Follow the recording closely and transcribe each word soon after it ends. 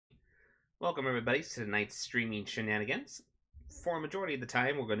Welcome everybody to tonight's streaming shenanigans. For a majority of the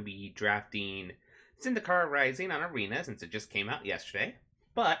time, we're going to be drafting Zendikar Rising on Arena since it just came out yesterday.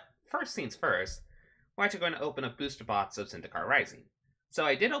 But first things first, we're actually going to open up booster bots of Zendikar Rising. So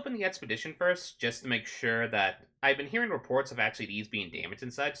I did open the expedition first just to make sure that I've been hearing reports of actually these being damaged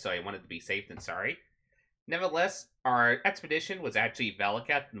and such, so I wanted to be safe than sorry. Nevertheless, our expedition was actually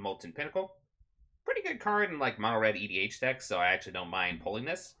Valakat, the Molten Pinnacle. Pretty good card in like mono red EDH decks, so I actually don't mind pulling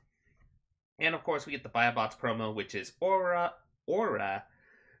this. And of course, we get the Biobots promo, which is Aura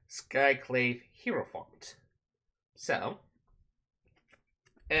Skyclave Hero Font. So,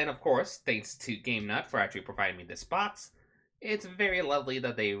 and of course, thanks to Game Nut for actually providing me this box. It's very lovely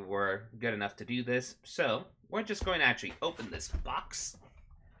that they were good enough to do this. So, we're just going to actually open this box,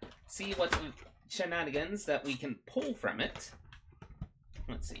 see what shenanigans that we can pull from it.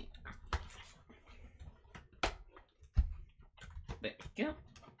 Let's see. There we go.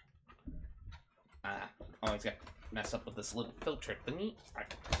 Always got messed up with this little filter thingy.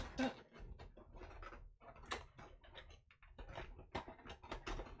 Alright.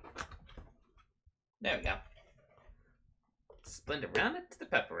 There we go. Splendid around it to the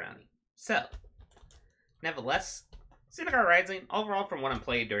pepperoni. So, nevertheless, Zendikar Rising, overall from what I'm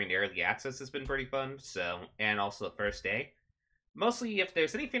playing during the early access, has been pretty fun. So, and also the first day. Mostly, if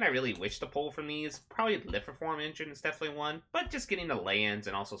there's anything I really wish to pull from these, probably the Liverform engine is definitely one, but just getting the lands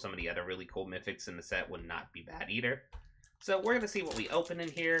and also some of the other really cool mythics in the set would not be bad either. So we're going to see what we open in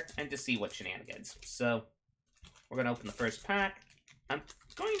here and just see what shenanigans. So we're going to open the first pack. I'm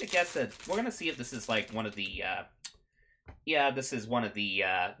going to guess that we're going to see if this is like one of the, this is one of the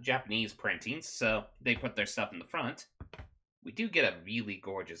Japanese printings, so they put their stuff in the front. We do get a really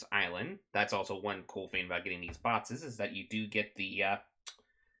gorgeous island. That's also one cool thing about getting these boxes, is that you do get the,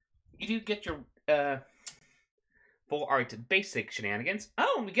 your, full art basic shenanigans.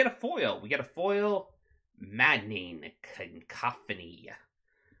 Oh, and we get a foil. We get a foil Maddening Cacophony.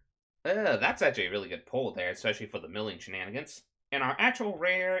 That's actually a really good pull there, especially for the milling shenanigans. And our actual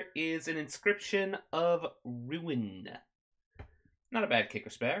rare is an Inscription of Ruin. Not a bad kicker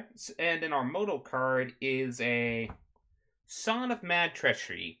spare. And in our modal card is a Song of Mad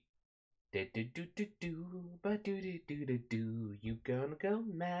Treachery. You gonna go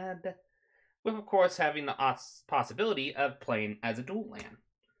mad. With, of course, having the possibility of playing as a dual land.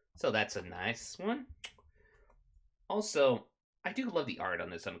 So that's a nice one. Also, I do love the art on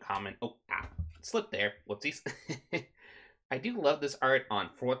this uncommon. Oh, slipped there. Whoopsies. I do love this art on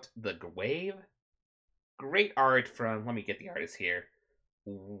Fort the Grave. Great art from, let me get the artist here,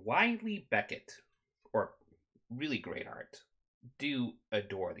 Wiley Beckett. Or really great art. Do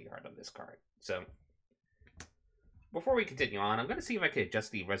adore the art on this card. So, before we continue on, I'm going to see if I can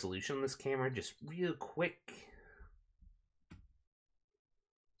adjust the resolution on this camera just real quick.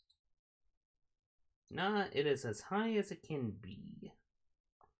 Nah, it is as high as it can be.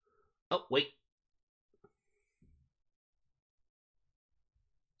 Oh, wait.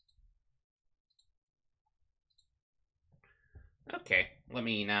 Okay, let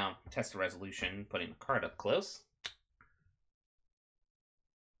me now test the resolution, putting the card up close.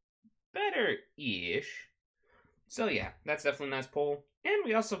 Better-ish. So yeah, that's definitely a nice pull. And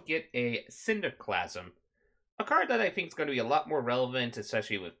we also get a Cinderclasm, a card that I think is going to be a lot more relevant,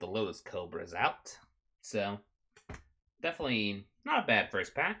 especially with the Lotus Cobras out. So, definitely not a bad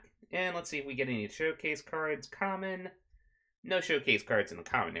first pack. And let's see if we get any showcase cards. Common. No showcase cards in the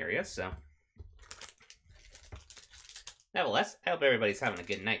common area, so. Nevertheless, I hope everybody's having a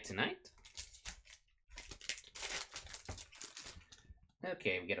good night tonight.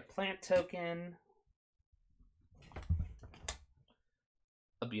 Okay, we get a plant token.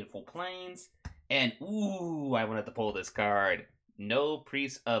 A beautiful plains. And, ooh, I wanted to pull this card. No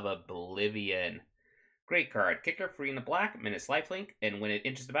Priest of Oblivion. Great card. Kicker, free in the black, minus lifelink, and when it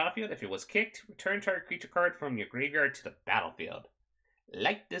enters the battlefield, if it was kicked, return target creature card from your graveyard to the battlefield.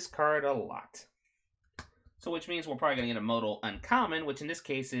 Like this card a lot. So which means we're probably going to get a modal uncommon, which in this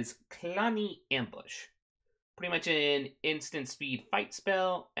case is Clanny Ambush. Pretty much an instant speed fight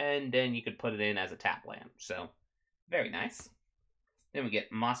spell, and then you could put it in as a tap land. So, very nice. Then we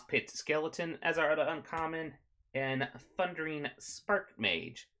get Moss Pit Skeleton as our other uncommon, and Thundering Spark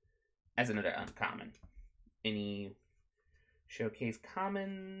Mage as another uncommon. Any showcase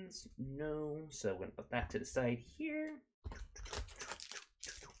commons? No. So we're going to put that to the side here.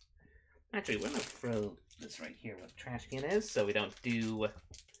 Actually, we're going to throw this right here where the trash can is, so we don't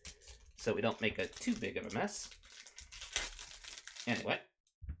make it too big of a mess. Anyway.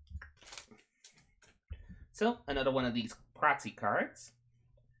 So, another one of these proxy cards.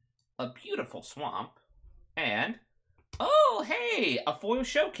 A beautiful swamp. And Oh, hey, a foil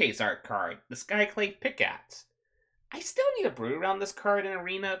showcase art card, the Skyclave Pickaxe. I still need to brew around this card in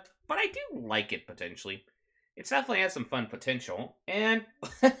Arena, but I do like it potentially. It definitely has some fun potential. And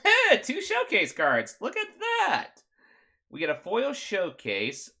 2 showcase cards. Look at that. We get a foil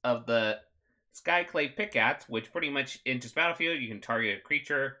showcase of the Skyclave Pickaxe, which pretty much enters battlefield. You can target a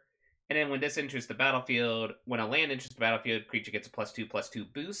creature. And then when this enters the battlefield, when a land enters the battlefield, creature gets a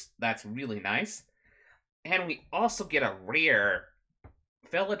 +2/+2 boost. That's really nice. And we also get a rare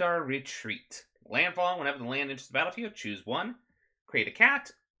Felidar Retreat. Landfall, whenever the land enters the battlefield, choose one, create a cat,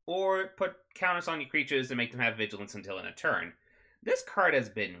 or put counters on your creatures and make them have vigilance until end of turn. This card has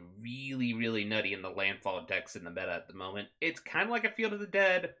been really, really nutty in the landfall decks in the meta at the moment. It's kind of like a Field of the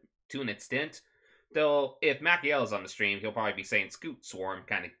Dead to an extent. Though, if Machiel is on the stream, he'll probably be saying Scoot Swarm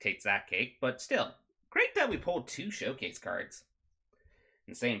kind of takes that cake. But still, great that we pulled 2 showcase cards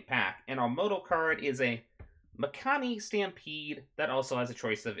in the same pack. And our Moto card is a Makani Stampede that also has a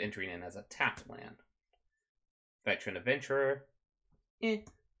choice of entering in as a tapped land. Veteran Adventurer.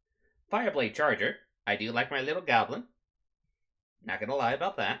 Fireblade Charger. I do like my little goblin. Not gonna lie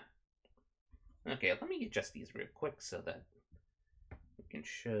about that. Okay, let me adjust these real quick so that we can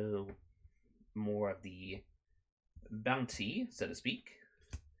show more of the bounty, so to speak.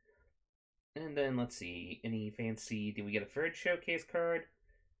 And then let's see, any fancy, did we get a third showcase card?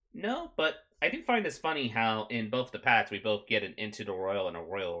 No, but I do find this funny how in both the packs we both get an Into the Royal and a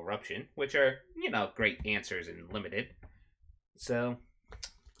Royal Eruption, which are, great answers in Limited. So,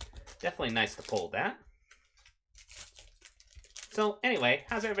 definitely nice to pull that. So, anyway,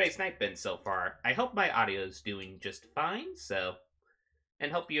 how's everybody's night been so far? I hope my audio is doing just fine, so...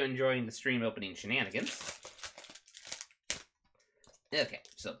 And hope you're enjoying the stream opening shenanigans. Okay,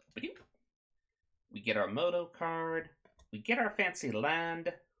 so... We get our Moto card, we get our fancy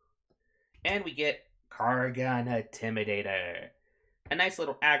land, and we get Kargan Intimidator. A nice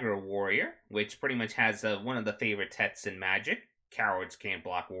little aggro warrior, which pretty much has one of the favorite tets in Magic. Cowards can't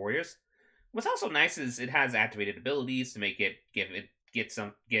block warriors. What's also nice is it has activated abilities to make it give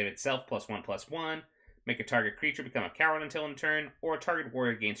itself +1/+1, make a target creature become a coward until end of turn, or a target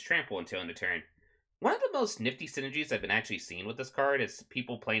warrior gains trample until end of turn. One of the most nifty synergies I've been actually seeing with this card is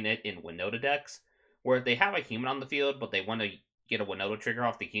people playing it in Winota decks, where they have a human on the field, but they want to get a Winota trigger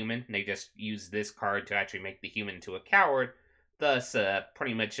off the human, and they just use this card to actually make the human into a coward, thus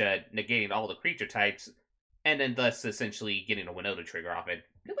pretty much negating all the creature types, and then thus essentially getting a Winota trigger off it.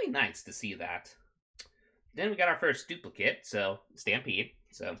 Really nice to see that. Then we got our first duplicate, so Stampede.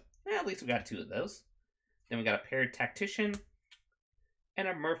 So at least we got 2 of those. Then we got a paired Tactician and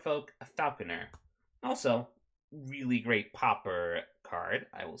a Merfolk Falconer. Also, really great popper card,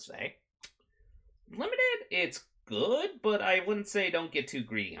 I will say. Limited, it's good, but I wouldn't say don't get too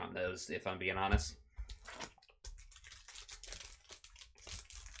greedy on those, if I'm being honest.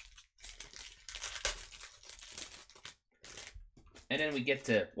 And then we get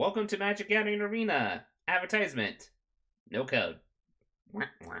to Welcome to Magic Gathering Arena. Advertisement. No code.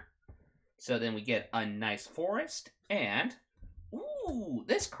 So then we get a nice forest. And, ooh,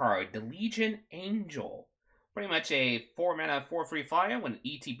 this card, the Legion Angel. Pretty much a 4-mana, 4/3 flyer when it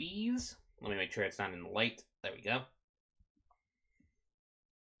ETBs. Let me make sure it's not in the light. There we go.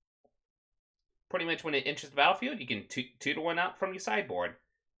 Pretty much when it enters the battlefield, you can 2-1 out from your sideboard.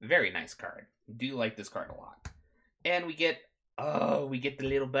 Very nice card. Do like this card a lot. And we get the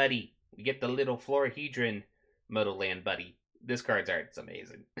little buddy. We get the little Florahedron Moto Land buddy. This card's art is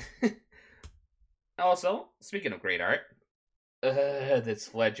amazing. Also, speaking of great art, this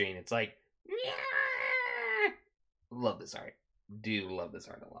fledging, it's like, love this art. Do love this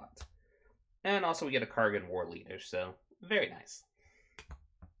art a lot. And also we get a Kargan War Leader, so very nice.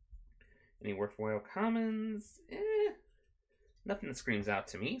 Any worthwhile commons? Nothing that screams out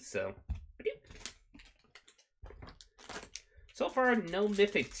to me, so... So far, no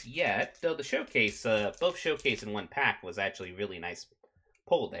mythics yet, though the showcase, both showcase in one pack was actually really nice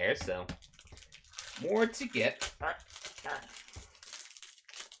pull there, so more to get.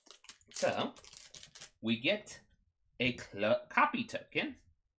 So, we get a copy token,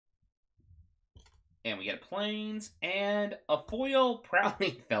 and we get planes, and a foil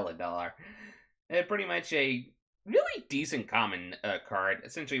Prowling Felidar. And pretty much a really decent common card.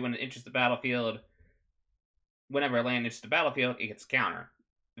 Essentially, when it enters the battlefield, whenever a land enters the battlefield, it gets counter.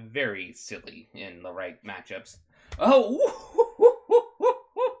 Very silly in the right matchups. Oh!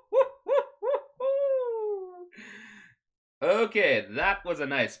 Okay, that was a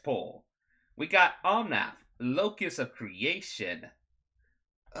nice pull. We got Omnath, Locus of Creation.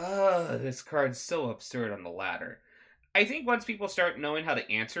 This card's so absurd on the ladder. I think once people start knowing how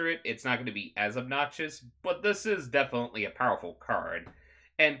to answer it, it's not going to be as obnoxious, but this is definitely a powerful card.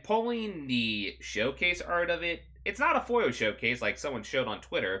 And pulling the showcase art of it, it's not a foil showcase like someone showed on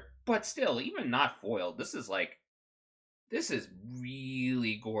Twitter, but still, even not foiled, this is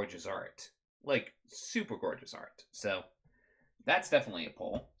really gorgeous art. Like, super gorgeous art. So, that's definitely a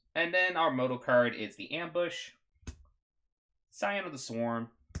pull. And then our Moto card is the Ambush, Scion of the Swarm,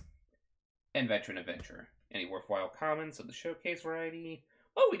 and Veteran Adventurer. Any worthwhile commons of the showcase variety?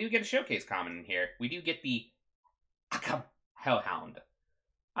 Oh, we do get a showcase common in here. We do get the Akam Hellhound.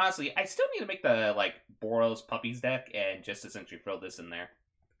 Honestly, I still need to make the, like, Boros Puppies deck and just essentially throw this in there.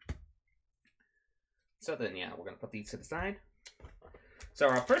 So then, yeah, we're going to put these to the side. So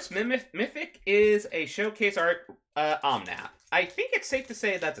our first Mythic is a showcase art Omnath. I think it's safe to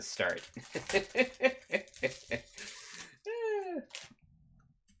say that's a start.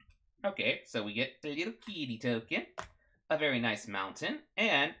 Okay, so we get the little kitty token, a very nice mountain,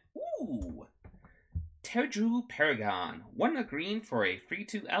 and, ooh, Terdru Paragon. 1 green for a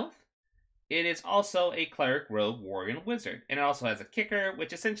 3/2 elf. It is also a cleric, rogue, warrior, and wizard, and it also has a kicker,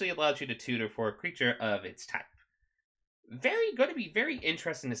 which essentially allows you to tutor for a creature of its type. Going to be very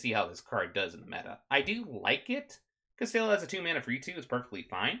interesting to see how this card does in the meta. I do like it. Castilla as a 2-mana 3/2 is perfectly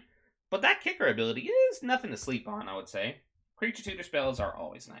fine, but that kicker ability is nothing to sleep on, I would say. Creature tutor spells are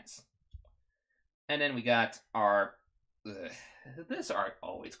always nice. And then we got our... this art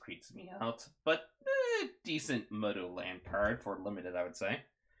always creeps me out, but decent Moto land card for limited, I would say.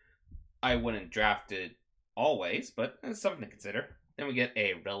 I wouldn't draft it always, but it's something to consider. Then we get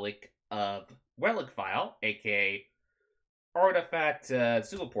a Relic File, aka Artifact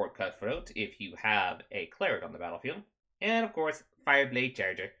Zulaport Cutthroat, if you have a cleric on the battlefield. And, of course, Fireblade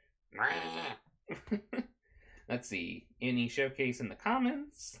Charger. Let's see. Any showcase in the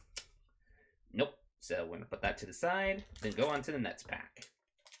commons? Nope. So we're going to put that to the side, then go on to the Nets pack.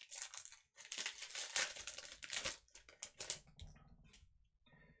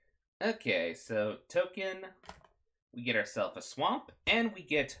 Okay, so token, we get ourselves a Swamp, and we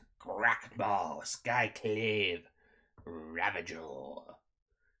get Grakmaw, Skyclave, Ravager.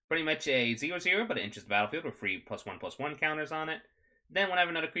 Pretty much a 0/0, but it enters the battlefield with free +1/+1 counters on it. Then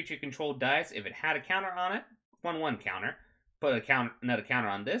whenever another creature you control dies, if it had a counter on it, 1/1 counter, put another counter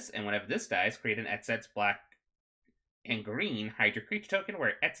on this, and whenever this dies, create an Etsets black and green Hydra creature token where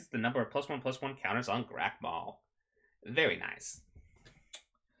it Etsets the number of +1/+1 counters on Grakmaw. Very nice.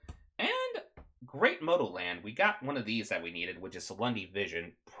 And great Moto land. We got one of these that we needed, which is Salundi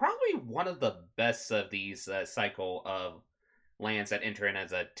Vision. Probably one of the best of these cycle of lands that enter in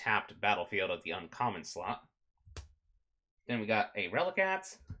as a tapped battlefield of the uncommon slot. Then we got a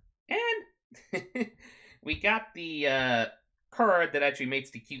Relicats, and we got the card that actually makes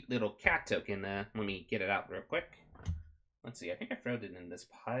the cute little cat token. Let me get it out real quick. Let's see, I think I threw it in this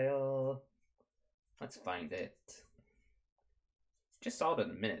pile. Let's find it. Just saw it a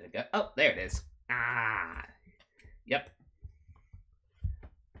minute ago. Oh, there it is. Ah, yep.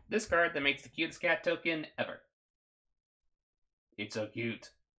 This card that makes the cutest cat token ever. It's so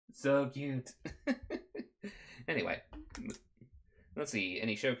cute. So cute. Anyway, let's see.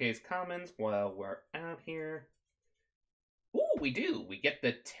 Any showcase commons while we're out here? Ooh, we do. We get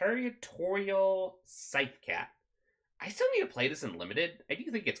the Territorial Scythe Cat. I still need to play this in Limited. I do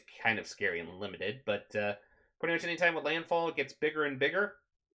think it's kind of scary in Limited, but pretty much anytime with landfall, it gets bigger and bigger.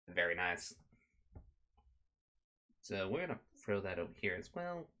 Very nice. So we're going to throw that over here as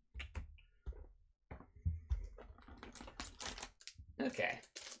well. Okay,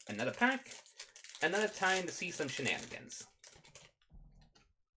 another pack. Another time to see some shenanigans.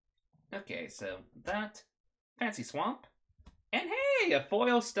 Okay, so that. Fancy Swamp. And hey, a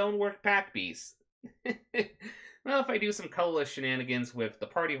foil Stonework pack piece. Well, if I do some colorless shenanigans with the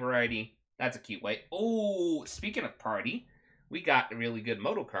party variety, that's a cute way. Oh, speaking of party, we got a really good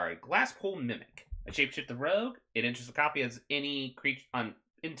Moto card, Glasspole Mimic. A shapeshifter rogue. It enters a copy as any creature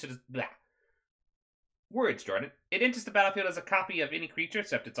into the words, Jordan. It enters the battlefield as a copy of any creature,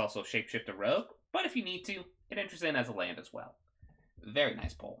 except it's also shapeshifter rogue. But if you need to, it enters in as a land as well. Very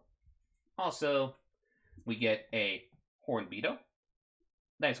nice pull. Also, we get a Hornbeetle.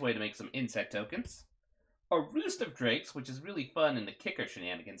 Nice way to make some insect tokens. A Roost of Drakes, which is really fun in the Kicker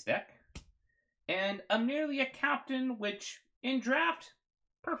Shenanigans deck. And Amelia Captain, which, in draft,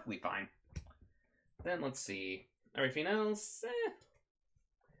 perfectly fine. Then let's see. Everything else?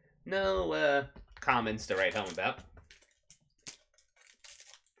 No comments to write home about.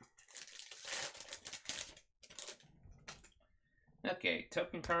 Okay,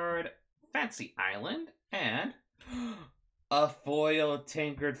 token card, Fancy Island, and a foil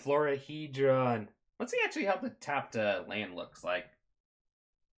Tankard Florahedron. Let's see actually how the tapped land looks like.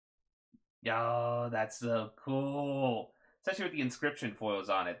 Yo, that's so cool. Especially with the inscription foils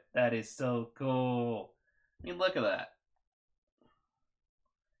on it. That is so cool. I mean, look at that.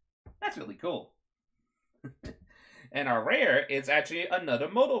 That's really cool. And our rare is actually another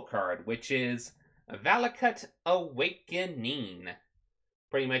modal card, which is Valakut Awakening.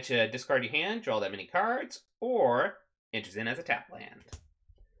 Pretty much discard your hand, draw that many cards, or enters in as a tap land.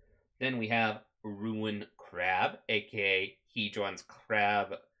 Then we have Ruin Crab, aka Hedron's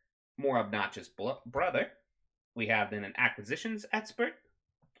Crab, more obnoxious brother. We have then an Acquisitions Expert,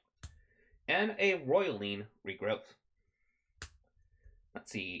 and a Roiling Regrowth.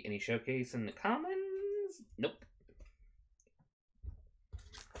 Let's see, any showcase in the commons? Nope.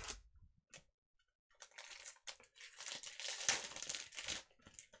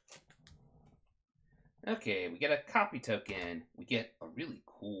 Okay, we get a copy token. We get a really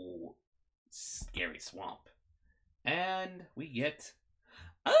cool, scary swamp. And we get...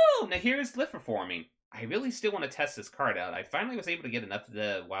 Oh, now here's Lift Reforming. I really still want to test this card out. I finally was able to get enough of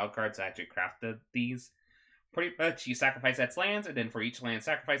the wild cards to actually craft these. Pretty much, you sacrifice X lands, and then for each land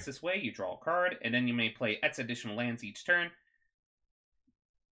sacrificed this way, you draw a card, and then you may play X additional lands each turn.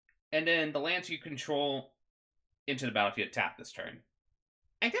 And then the lands you control into the battlefield tap this turn.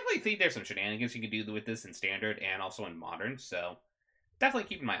 I definitely think there's some shenanigans you can do with this in Standard and also in Modern, so definitely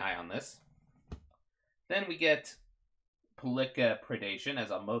keeping my eye on this. Then we get Pelika Predation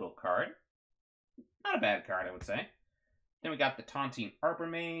as a modal card. Not a bad card, I would say. Then we got the Taunting Arbor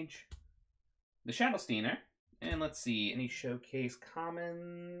Mage, the Shadowsteiner, and let's see, any showcase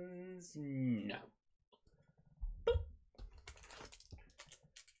commons? No. Boop.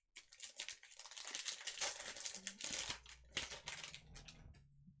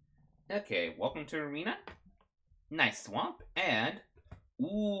 Okay, welcome to Arena. Nice swamp, and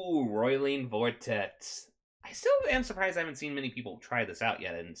ooh, Roiling Vortex. I still am surprised I haven't seen many people try this out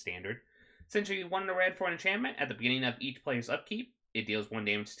yet in Standard. Essentially, 1 red for an enchantment. At the beginning of each player's upkeep, it deals 1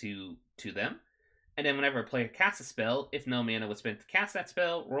 damage to them. And then whenever a player casts a spell, if no mana was spent to cast that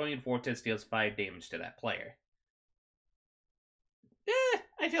spell, Roiling Vortex deals 5 damage to that player.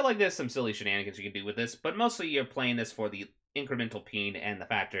 I feel like there's some silly shenanigans you can do with this, but mostly you're playing this for the incremental ping and the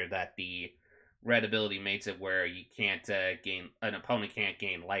factor that the red ability makes it where you can't an opponent can't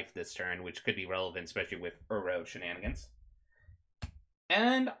gain life this turn, which could be relevant, especially with Uro shenanigans.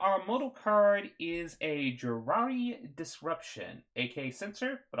 And our modal card is a Jirari Disruption, aka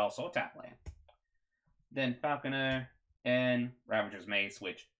Censor, but also a tap land. Then Falconer and Ravager's Mace,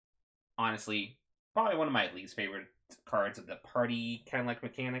 which, honestly, probably one of my least favorite cards of the party kind of like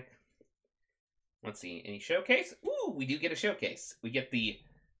mechanic. Let's see, any showcase? Ooh, we do get a showcase. We get the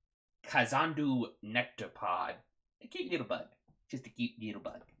Kazandu Nectarpod. A cute little bug. Just a cute little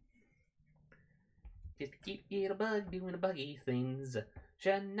bug. Just a cute little bug doing buggy things.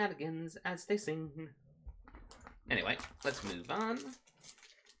 Shenanigans as they sing. Anyway, let's move on.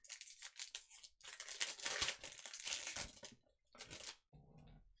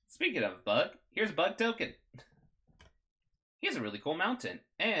 Speaking of bug, here's a bug token. Here's a really cool mountain.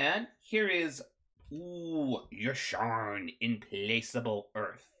 And here is, ooh, Yasharn, Implacable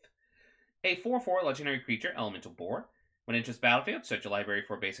Earth. A 4/4 legendary creature, Elemental Boar. When it enters battlefield, search a library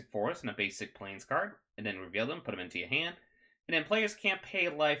for a basic forest and a basic plains card, and then reveal them, put them into your hand. And then players can't pay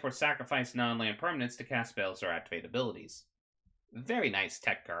life or sacrifice non-land permanents to cast spells or activate abilities. Very nice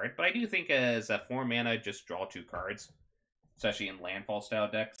tech card, but I do think as a 4 mana, just draw 2 cards, especially in landfall style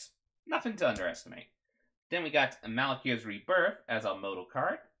decks. Nothing to underestimate. Then we got Malakir's Rebirth as a modal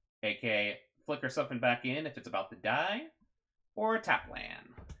card, aka flicker something back in if it's about to die, or a tap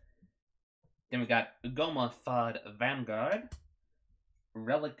land. Then we got Ugoma Thod Vanguard,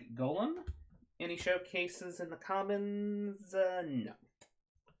 Relic Golem. Any showcases in the commons? No.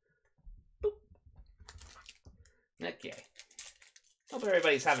 Boop. Okay. Hope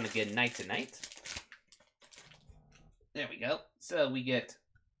everybody's having a good night tonight. There we go. So we get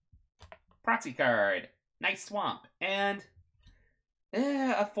Proxy card, Nice Swamp, and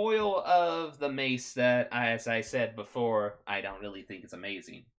a foil of the Mace that, as I said before, I don't really think is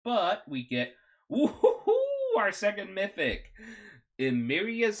amazing. But we get, woohoo, our second mythic,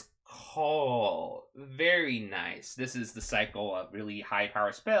 Emiria's Call. Very nice. This is the cycle of really high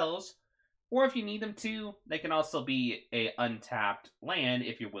power spells, or if you need them to, they can also be a untapped land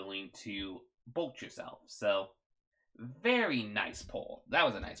if you're willing to bulk yourself. So, very nice pull. That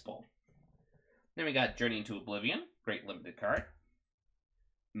was a nice pull. Then we got Journey into Oblivion, great limited card.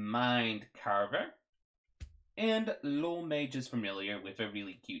 Mind Carver, and Low Mage is familiar with a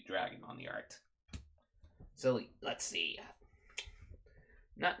really cute dragon on the art. So let's see.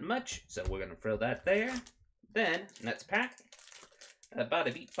 Not much, so we're gonna throw that there. Then, next pack.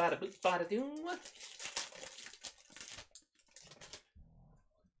 Bada beep, bada boop, bada doom.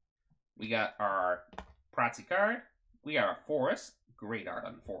 We got our Prazi card. We got our Forest. Great art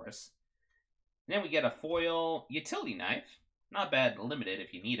on Forest. And then we get a foil utility knife. Not bad, limited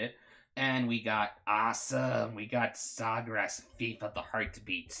if you need it. And we got awesome. We got Sawgrass, Thief of the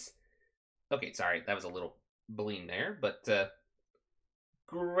Heartbeats. Okay, sorry, that was a little bling there, but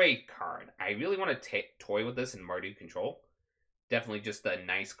great card. I really want to toy with this in Mardu Control. Definitely just a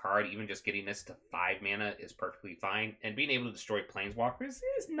nice card. Even just getting this to 5 mana is perfectly fine. And being able to destroy Planeswalkers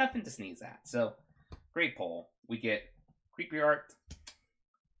is nothing to sneeze at. So, great pull. We get Creepy Art,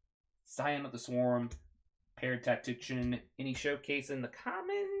 Scion of the Swarm, Paired Tactician, any showcase in the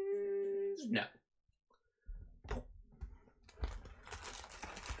commons? No.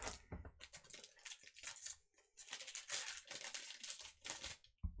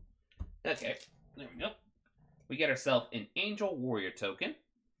 Okay, there we go. We get ourselves an Angel Warrior token,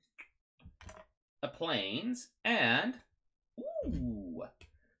 a Plains, and ooh,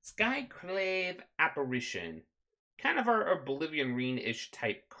 Skyclave Apparition. Kind of our Oblivion Ring-ish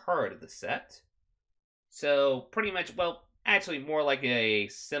type card of the set. So, pretty much, well, actually more like a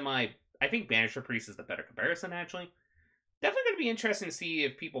I think Banisher Priest is the better comparison, actually. Definitely going to be interesting to see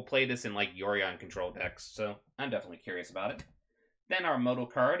if people play this in, like, Yorion control decks, so I'm definitely curious about it. Then our Moto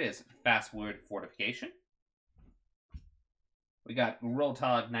card is Fastward Fortification. We got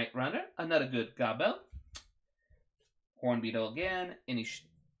Rolltog Night Runner, another good Gobbo. Hornbeetle again.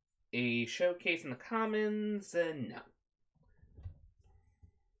 A showcase in the commons? No.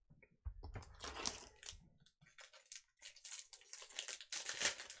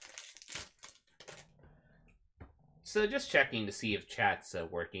 So just checking to see if chat's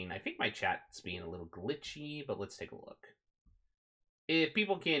working. I think my chat's being a little glitchy, but let's take a look. If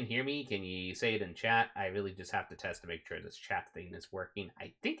people can't hear me, can you say it in chat? I really just have to test to make sure this chat thing is working.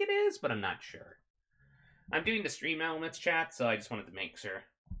 I think it is, but I'm not sure. I'm doing the stream elements chat, so I just wanted to make sure.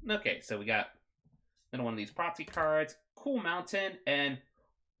 Okay, so we got another one of these Proxy cards. Cool Mountain, and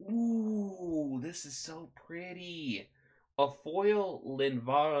ooh, this is so pretty. A foil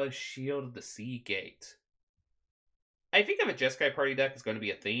Linvara Shield of the Sea Gate. I think if a Jeskai party deck is going to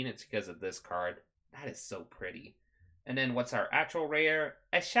be a thing, it's because of this card. That is so pretty. And then what's our actual rare?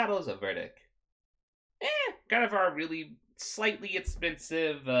 A Shadows of Verdict. Kind of our really slightly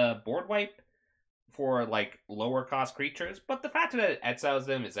expensive board wipe for like lower cost creatures, but the fact that it exiles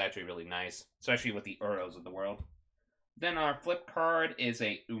them is actually really nice, especially with the Uros of the world. Then our flip card is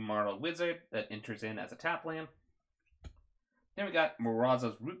a Umara Wizard that enters in as a tap land. Then we got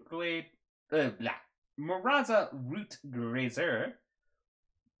Muraza's Muraza Root Grazer,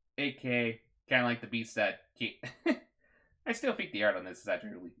 aka kind of like the beast that I still think the art on this is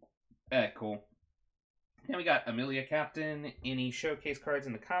actually really cool. Then we got Amelia Captain. Any showcase cards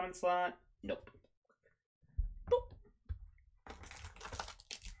in the common slot? Nope. Boop.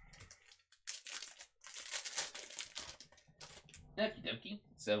 Okie dokie.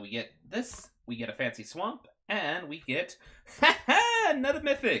 So we get this, we get a Fancy Swamp, and we get another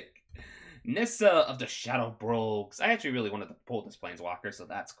Mythic! Nissa of the Shadow Brogues. I actually really wanted to pull this Planeswalker, so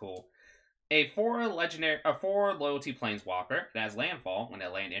that's cool. A 4 loyalty Planeswalker. It has landfall. When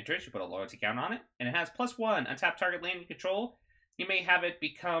that land enters, you put a loyalty count on it. And it has +1. Untap target land you control. You may have it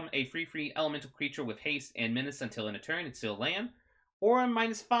become a free elemental creature with haste and menace until in a turn it's still land. Or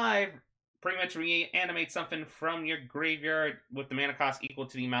 -5, pretty much reanimate something from your graveyard with the mana cost equal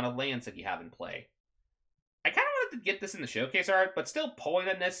to the amount of lands that you have in play. I kind of wanted to get this in the showcase art, but still pulling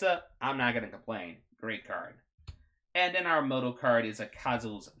a Nissa, I'm not going to complain. Great card. And then our Moto card is a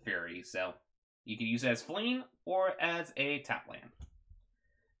Kazu's Fury, so you can use it as Fling or as a tap land.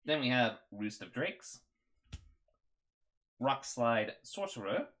 Then we have Roost of Drakes, Rockslide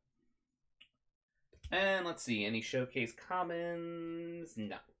Sorcerer, and let's see, any showcase commons?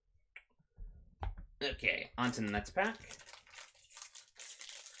 No. Okay, on to the next pack.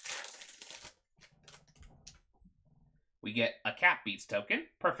 We get a Cat Beats token,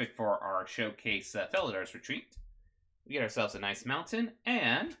 perfect for our showcase Felidor's Retreat. We get ourselves a nice mountain,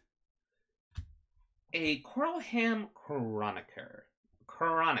 and a Coralham Chroniker.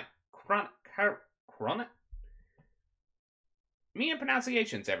 Chronic. Me and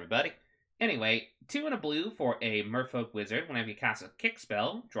pronunciations, everybody. Anyway, 2 and a blue for a Merfolk Wizard. Whenever you cast a kick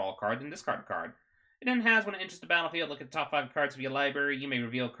spell, draw a card and discard a card. It then has, when it enters the battlefield, look at the top 5 cards of your library. You may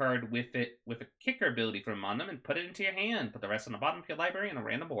reveal a card with it with a kicker ability from among them and put it into your hand. Put the rest on the bottom of your library in a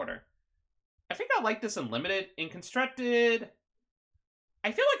random order. I think I like this in Limited. In Constructed,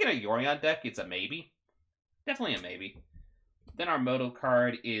 I feel like in a Yorion deck, it's a maybe. Definitely a maybe. Then our Moto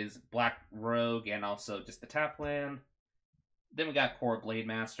card is Black Rogue and also just the tap land. Then we got Core Blade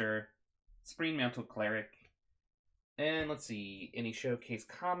Master, Spring Mantle Cleric, and let's see, any showcase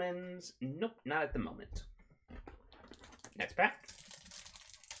commons? Nope, not at the moment. Next pack.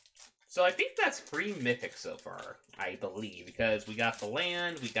 So I think that's 3 mythics so far, I believe, because we got the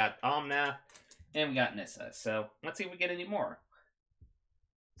land, we got Omnath, and we got Nissa. So let's see if we get any more.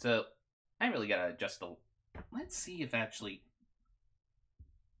 So I really gotta adjust the. Let's see if actually.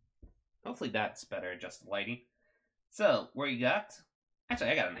 Hopefully that's better, adjust the lighting. So, where you got?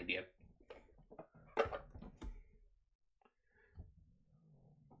 Actually, I got an idea.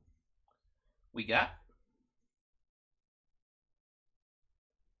 We got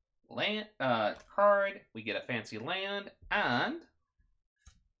land card, we get a fancy land, and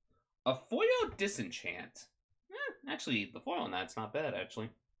a foil disenchant. Actually, the foil on that's not bad, actually.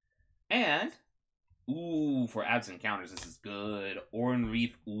 And, ooh, for absent counters, this is good. Oran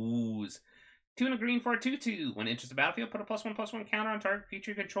Reef Ooze. 2 and a green for a 2/2. When it enters the battlefield, put a +1/+1 counter on target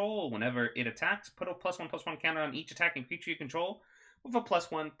creature you control. Whenever it attacks, put a +1/+1 counter on each attacking creature you control with a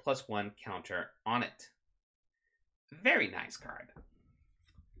 +1/+1 counter on it. Very nice card.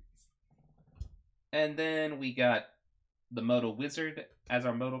 And then we got the Moto Wizard as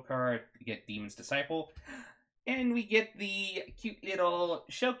our Moto card. We get Demon's Disciple. And we get the cute little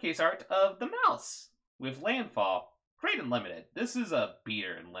showcase art of the mouse with Landfall. Great in Limited. This is a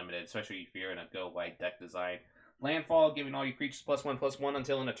beater in Limited, especially if you're in a Go White deck design. Landfall, giving all your creatures +1/+1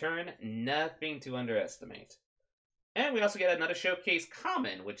 until in a turn. Nothing to underestimate. And we also get another showcase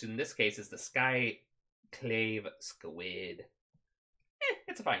common, which in this case is the Skyclave Squid.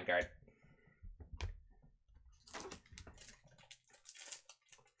 It's a fine card.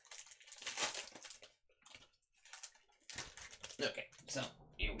 Okay, so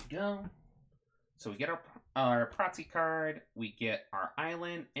here we go. So we get our Proxy card, we get our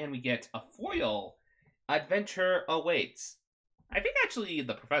island, and we get a foil. Adventure Awaits. I think actually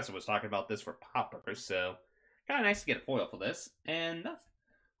the professor was talking about this for poppers, so kind of nice to get a foil for this. And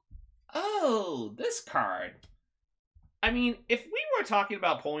oh, this card. I mean, if we were talking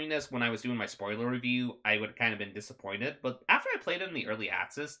about pulling this when I was doing my spoiler review, I would have kind of been disappointed. But after I played it in the early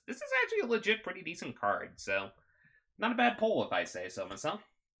access, this is actually a legit pretty decent card. So not a bad pull if I say so myself.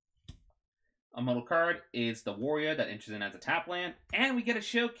 A model card is the warrior that enters in as a tap land, and we get a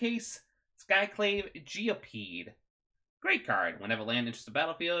showcase Skyclave Geopede. Great card. Whenever land enters the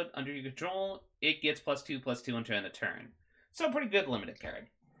battlefield under your control, it gets +2/+2 until end of turn. So pretty good limited card.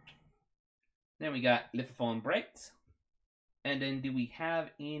 Then we got Lithophone Bright. And then do we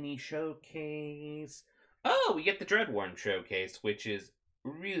have any showcase? Oh, we get the Dreadworm showcase, which is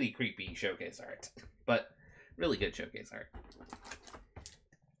really creepy showcase art. But really good showcase art.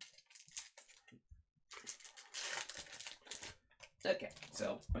 Okay,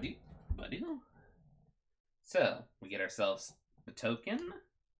 so, so, we get ourselves the token,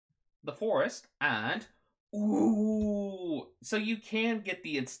 the forest, and, ooh, so you can get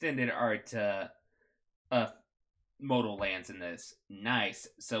the extended art, Moto lands in this. Nice.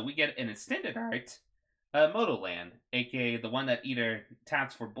 So we get an extended art, Moto land, aka the one that either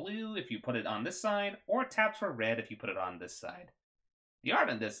taps for blue if you put it on this side, or taps for red if you put it on this side. The art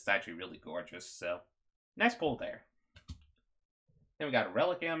on this is actually really gorgeous, so nice pull there. Then we got a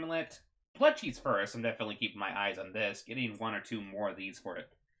Relic Amulet. Blood Cheats first. I'm definitely keeping my eyes on this. Getting 1 or 2 more of these for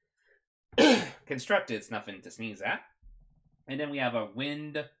it. Constructed's nothing to sneeze at. And then we have a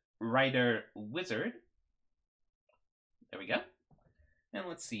Wind Rider Wizard. There we go. And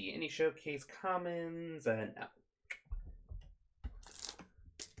let's see. Any showcase commons? No.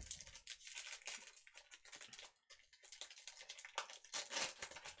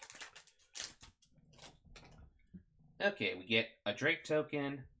 Okay, we get a Drake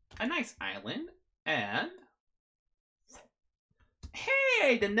token, a nice island, and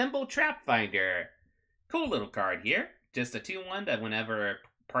hey, the Nimble Trap Finder. Cool little card here. Just a 2/1 that whenever a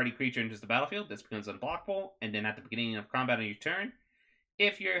party creature enters the battlefield, this becomes unblockable, and then at the beginning of combat on your turn,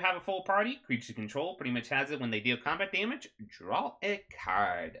 if you have a full party, creature control pretty much has it when they deal combat damage, draw a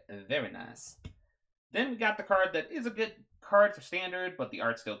card. Very nice. Then we got the card that is a good card for standard, but the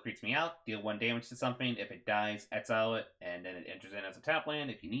art still creeps me out. Deal 1 damage to something. If it dies, exile it, and then it enters in as a tap land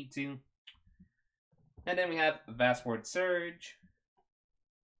if you need to. And then we have Vastward Surge,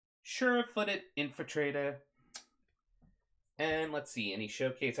 Sure-Footed Infiltrator, and let's see, any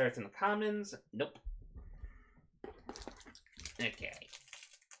showcase arts in the commons? Nope. Okay.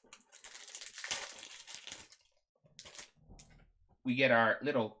 We get our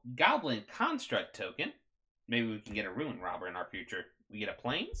little Goblin Construct token. Maybe we can get a Ruin Robber in our future. We get a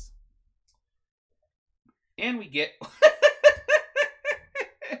Plains. And we get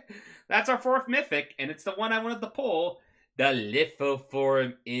That's our 4th mythic, and it's the one I wanted to pull. The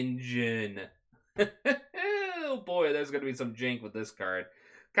Lithoform Engine. Oh boy, there's going to be some jank with this card.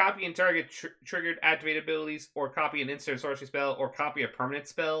 Copy and target triggered activated abilities, or copy an instant sorcery spell, or copy a permanent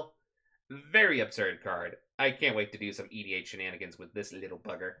spell. Very absurd card. I can't wait to do some EDH shenanigans with this little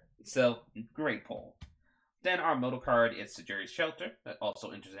bugger. So, great pull. Then our modal card is Sejuri's Shelter, that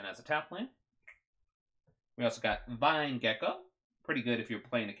also enters in as a tap land. We also got Vine Gecko, pretty good if you're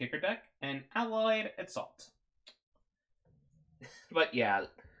playing a kicker deck, and Alloyed Assault. But yeah,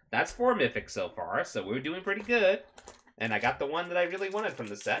 that's 4 mythics so far, so we're doing pretty good. And I got the one that I really wanted from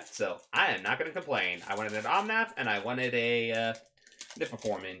the set, so I am not going to complain. I wanted an Omnath, and I wanted a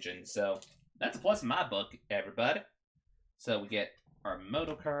Lithoform Engine, so that's a plus in my book, everybody. So we get our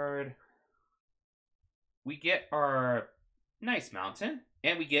Moto card, we get our Nice Mountain,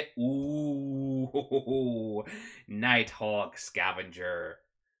 and we get, ooh, Nighthawk Scavenger.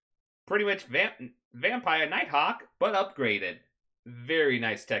 Pretty much Vampire Nighthawk, but upgraded. Very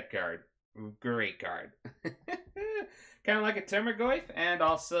nice tech card. Great card. Kind of like a Termagoyf, and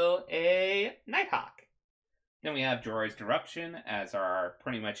also a Nighthawk. Then we have Jorah's Disruption as our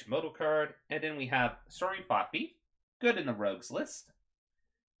pretty much modal card, and then we have Soaring Poppy, good in the rogues list.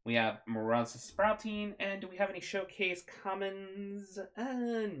 We have Miraza Sprouting, and do we have any showcase commons?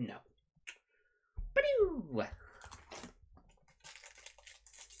 No. Ba-doo!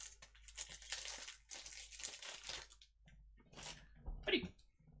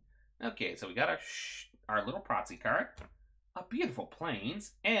 Okay, so we got our little Proxy card, a beautiful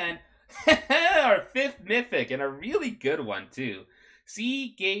Plains, and our 5th mythic, and a really good one too.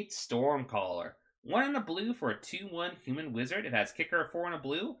 Seagate Stormcaller. 1 in a blue for a 2/1 human wizard. It has kicker of 4 in a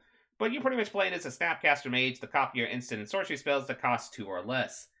blue, but you're pretty much playing as a Snapcaster Mage to copy your instant and sorcery spells that cost 2 or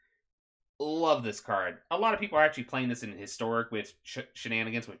less. Love this card. A lot of people are actually playing this in Historic with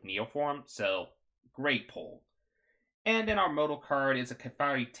shenanigans with Neoform, so great pull. And then our modal card is a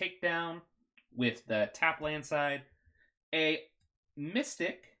Kefari Takedown with the tap land side, a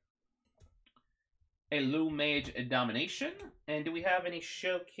Mystic, a Lou Mage Domination, and do we have any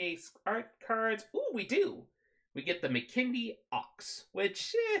showcase art cards? Ooh, we do! We get the McKindy Ox,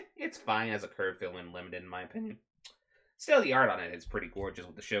 which, it's fine as a curve fill-in limited in my opinion. Still, the art on it is pretty gorgeous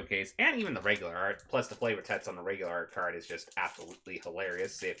with the showcase, and even the regular art, plus the flavor text on the regular art card is just absolutely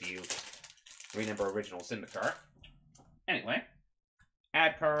hilarious if you remember original Zendikar. Anyway,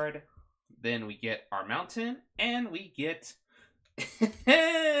 add card, then we get our mountain, and we get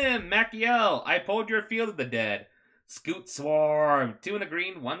Machiel, I pulled your Field of the Dead. Scoot Swarm, 2 and a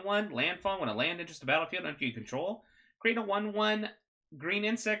green, 1/1, landfall. When a land enters the battlefield under your control, create a 1/1 green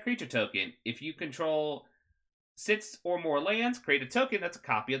insect creature token. If you control 6 or more lands, create a token that's a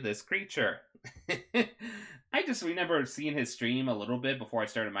copy of this creature. I just remember seeing his stream a little bit before I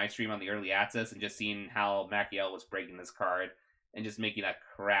started my stream on the early access and just seeing how Machiel was breaking this card and just making a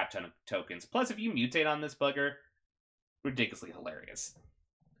crap ton of tokens. Plus, if you mutate on this bugger, ridiculously hilarious.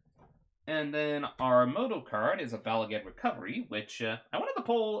 And then our Moto card is a Balagad Recovery, which I wanted to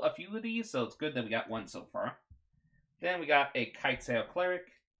pull a few of these, so it's good that we got one so far. Then we got a Kitesail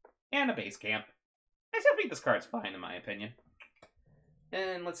Cleric and a Base Camp. I still think this card's fine in my opinion.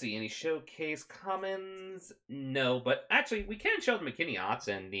 And let's see, any showcase commons? No, but actually we can show the McKinney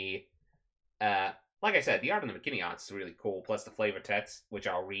and the like I said, the art on the McKinney is really cool, plus the flavor text, which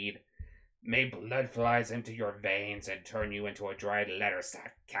I'll read. May blood flies into your veins and turn you into a dried letter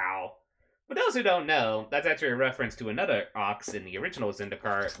sack cow. For those who don't know, that's actually a reference to another ox in the original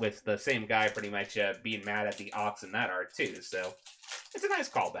Zendikar, with the same guy pretty much being mad at the ox in that art too, so it's a nice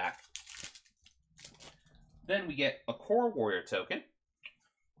callback. Then we get a Core Warrior token.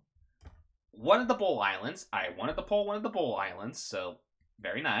 One of the Bull Islands. I wanted to pull one of the Bull Islands, so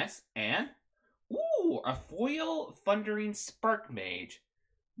very nice. And, ooh, a foil Thundering Spark Mage.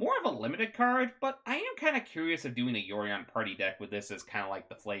 More of a limited card, but I am kind of curious of doing a Yorion party deck with this as kind of like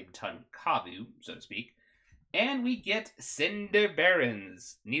the Flame Tongue Kavu, so to speak. And we get Cinder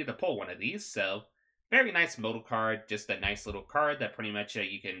Barons. Needed to pull one of these, so very nice modal card. Just a nice little card that pretty much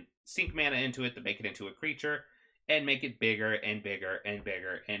you can sink mana into it to make it into a creature and make it bigger and bigger and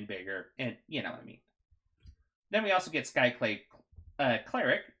bigger and bigger, and you know what I mean. Then we also get Skyclave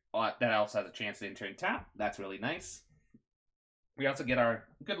Cleric that also has a chance to enter and tap. That's really nice. We also get our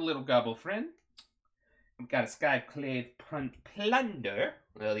good little gobble friend. We've got a Skyclave Plunder.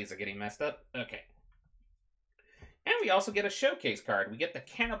 Well, these are getting messed up. Okay. And we also get a showcase card. We get the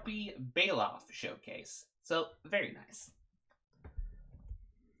Canopy Bailoff showcase. So, very nice.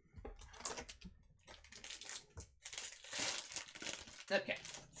 Okay,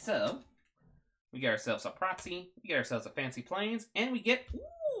 so we get ourselves a Proxy, we get ourselves a Fancy Plains, and we get,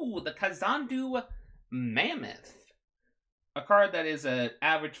 Ooh, the Kazandu Mammoth. A card that is an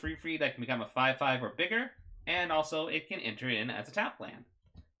average free that can become a 5/5 or bigger, and also it can enter in as a tap land.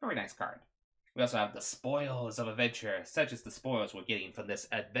 Very nice card. We also have the Spoils of Adventure, such as the spoils we're getting from this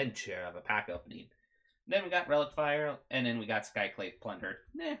adventure of a pack opening. Then we got Relic Fire, and then we got Skyclave Plunder.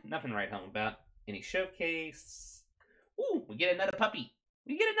 Nothing to write home about. Any showcase. Ooh, we get another puppy.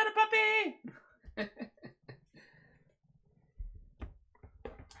 We get another puppy!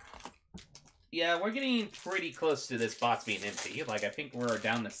 Yeah, we're getting pretty close to this box being empty. Like, I think we're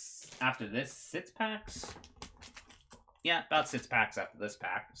down to, after this, 6 packs? Yeah, about 6 packs after this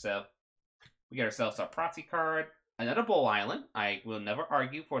pack. So, we get ourselves our Proxy card, another Bull Island. I will never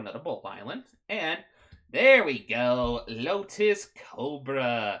argue for another Bull Island. And there we go, Lotus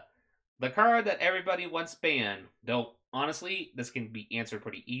Cobra. The card that everybody wants banned. Though, honestly, this can be answered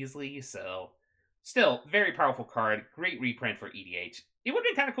pretty easily, so... Still, very powerful card. Great reprint for EDH. It would have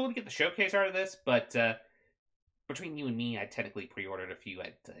been kind of cool to get the showcase out of this, but between you and me, I technically pre-ordered a few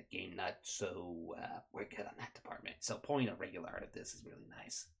at Game Nut, so we're good on that department. So pulling a regular art of this is really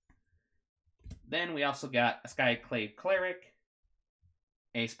nice. Then we also got a Skyclave Cleric,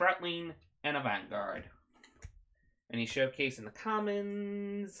 a Sproutling, and a Vanguard. Any showcase in the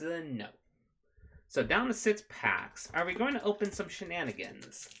commons? No. So down to 6 packs. Are we going to open some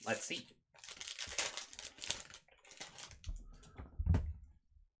shenanigans? Let's see.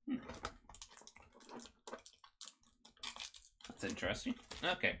 That's interesting.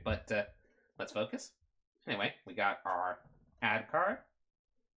 Okay, but let's focus. Anyway, we got our ad card,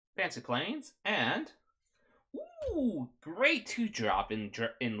 Fancy Planes, and ooh, great 2-drop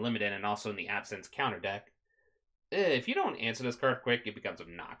in Limited and also in the Absence counter deck. If you don't answer this card quick, it becomes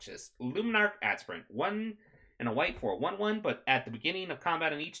obnoxious. Luminarch Ad Sprint. 1 and a white for a 1/1, but at the beginning of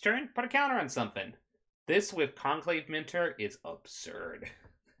combat on each turn, put a counter on something. This with Conclave Minter is absurd.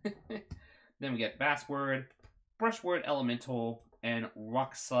 Then we get Bassword, Brushword Elemental, and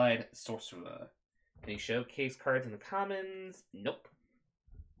Rockslide Sorcerer. Any showcase cards in the commons? Nope.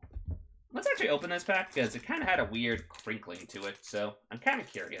 Let's actually open this pack, because it kind of had a weird crinkling to it, so I'm kind of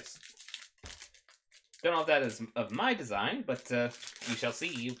curious. Don't know if that is of my design, but we shall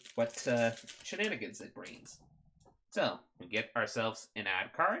see what shenanigans it brings. So, we get ourselves an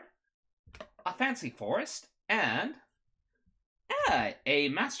ad card, a Fancy Forest, and a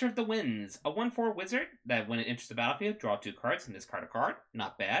Master of the Winds, a 1/4 wizard that when it enters the battlefield, draw 2 cards and discard a card.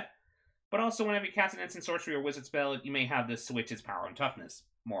 Not bad. But also whenever you cast an instant sorcery or wizard spell, you may have this switch its power and toughness,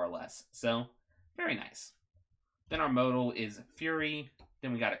 more or less. So, very nice. Then our modal is Fury.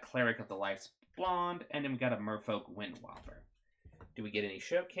 Then we got a Cleric of the Life's Blonde, and then we got a Merfolk Windwalker. Do we get any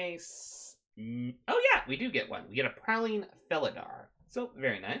showcase? Oh yeah, we do get one. We get a Prowling Felidar. So,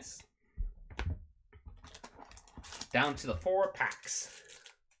 very nice. Down to the 4 packs.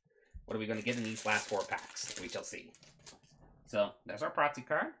 What are we going to get in these last 4 packs? We shall see. So, there's our Proxy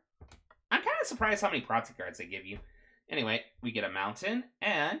card. I'm kind of surprised how many Proxy cards they give you. Anyway, we get a Mountain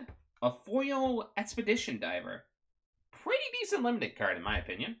and a Foil Expedition Diver. Pretty decent limited card, in my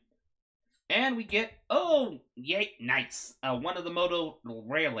opinion. And we get, oh, yay, nice. One of the Moto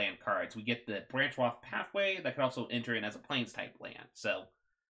Rare Land cards. We get the Branch Off Pathway that can also enter in as a Plains type land. So,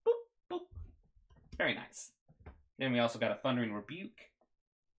 boop, boop. Very nice. Then we also got a Thundering Rebuke,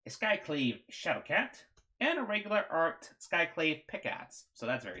 a Skyclave Shadowcat, and a regular art Skyclave Pickaxe. So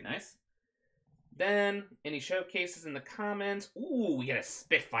that's very nice. Then, any showcases in the commons? Ooh, we get a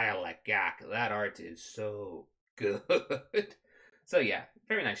Spitfire Legak. That art is so good. So yeah,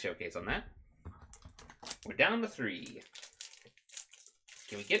 very nice showcase on that. We're down to 3.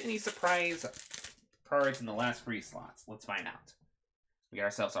 Can we get any surprise cards in the last 3 slots? Let's find out. We get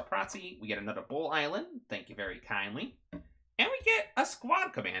ourselves our Proxy. We get another Bull Island. Thank you very kindly. And we get a Squad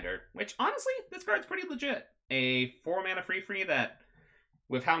Commander, which honestly, this card's pretty legit. A 4-mana free that,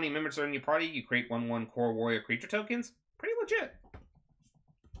 with how many members are in your party, you create 1/1 Core Warrior creature tokens. Pretty legit.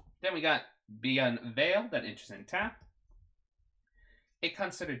 Then we got Beyond Veil, that enters in tap. A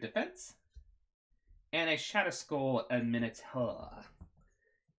Considered Defense. And a Shadow Skull Minotaur.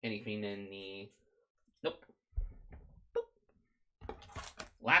 Anything in the... Nope. Boop.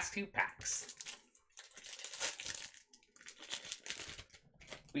 Last 2 packs.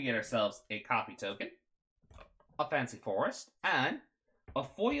 We get ourselves a Copy Token, a Fancy Forest, and a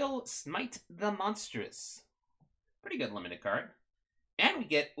Foil Smite the Monstrous. Pretty good limited card. And we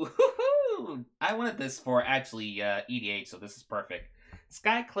get, woohoo! I wanted this for actually EDH, so this is perfect.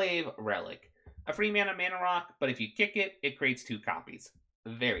 Skyclave Relic. A free mana rock, but if you kick it, it creates 2 copies.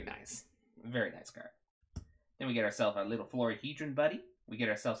 Very nice. Very nice card. Then we get ourselves our little Florahedron buddy. We get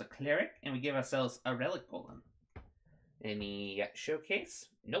ourselves a Cleric, and we give ourselves a Relic Golem. Any showcase?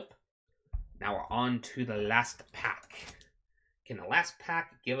 Nope. Now we're on to the last pack. Can the last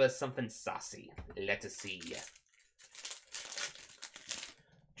pack give us something saucy? Let us see.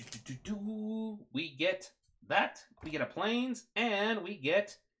 We get that. We get a Plains, and we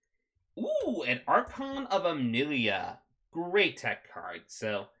get, ooh, an Archon of Amelia. Great tech card.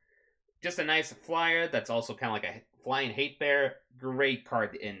 So, just a nice flyer that's also kind of like a flying hate bear. Great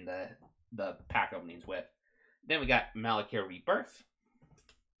card in the pack openings with. Then we got Malakir Rebirth,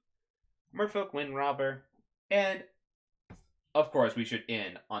 Merfolk Wind Robber, and of course we should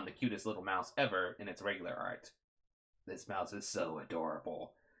end on the cutest little mouse ever in its regular art. This mouse is so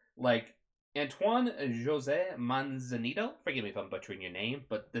adorable. Like, Antoine José Manzanito, forgive me if I'm butchering your name,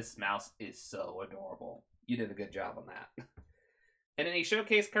 but this mouse is so adorable. You did a good job on that. And any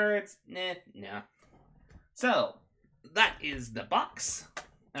showcase cards? Nah, no. So, that is the box,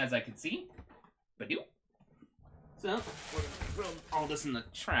 as I can see. Badoo. So, we're going to throw all this in the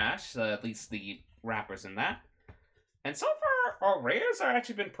trash, at least the wrappers in that. And so far, our rares are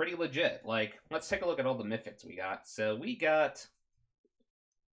actually been pretty legit. Like, let's take a look at all the mythics we got. So, we got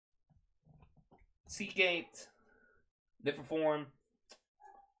Seagate, Differform,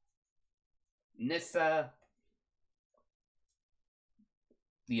 Nissa,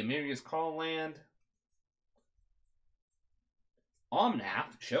 the Amiria's Call Land,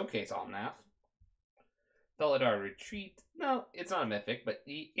 Omnath, Showcase Omnath, Felidar Retreat. No, it's not a mythic, but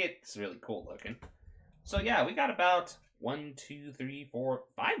it's really cool looking. So yeah, we got about 1, 2, 3, 4,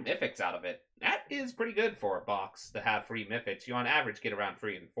 5 mythics out of it. That is pretty good for a box to have 3 mythics. You on average get around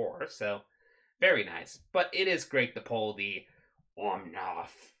 3 and 4, so very nice. But it is great to pull the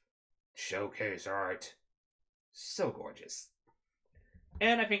Omnath showcase art. So gorgeous.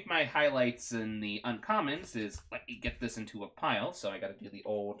 And I think my highlights in the uncommons is, let me get this into a pile, so I gotta do the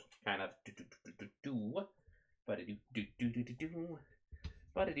old kind of do-do-do-do-do-do, ba-da-do-do-do-do-do-do,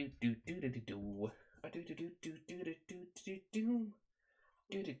 ba-da-do-do-do-do-do-do, ba-do-do-do-do-do-do-do-do,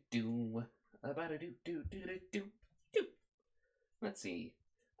 do-do-do, ba-da-do-do-do-do-do-do. Let's see.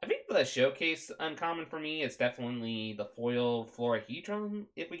 I think the showcase uncommon for me is definitely the foil Florahedron,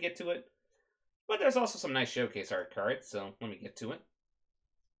 if we get to it. But there's also some nice showcase art cards, so let me get to it.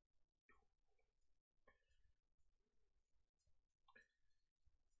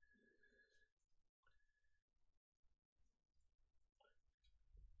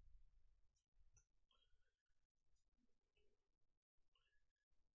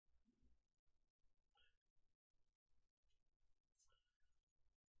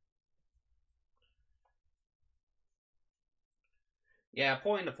 Yeah,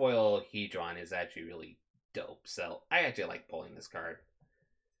 pulling the foil Hedron is actually really dope, so I actually like pulling this card.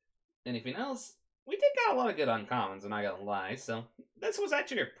 Anything else? We did got a lot of good uncommons, I'm not gonna lie, so this was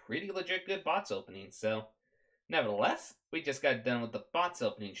actually a pretty legit good box opening, so nevertheless, we just got done with the box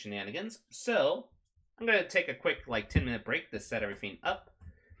opening shenanigans, so I'm gonna take a quick, like, 10-minute break to set everything up,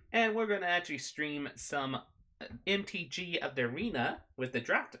 and we're gonna actually stream some MTG of the Arena with the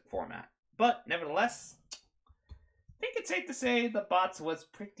draft format. But nevertheless, I think it's safe to say the bots was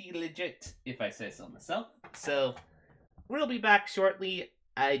pretty legit, if I say so myself. So, we'll be back shortly.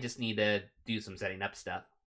 I just need to do some setting up stuff.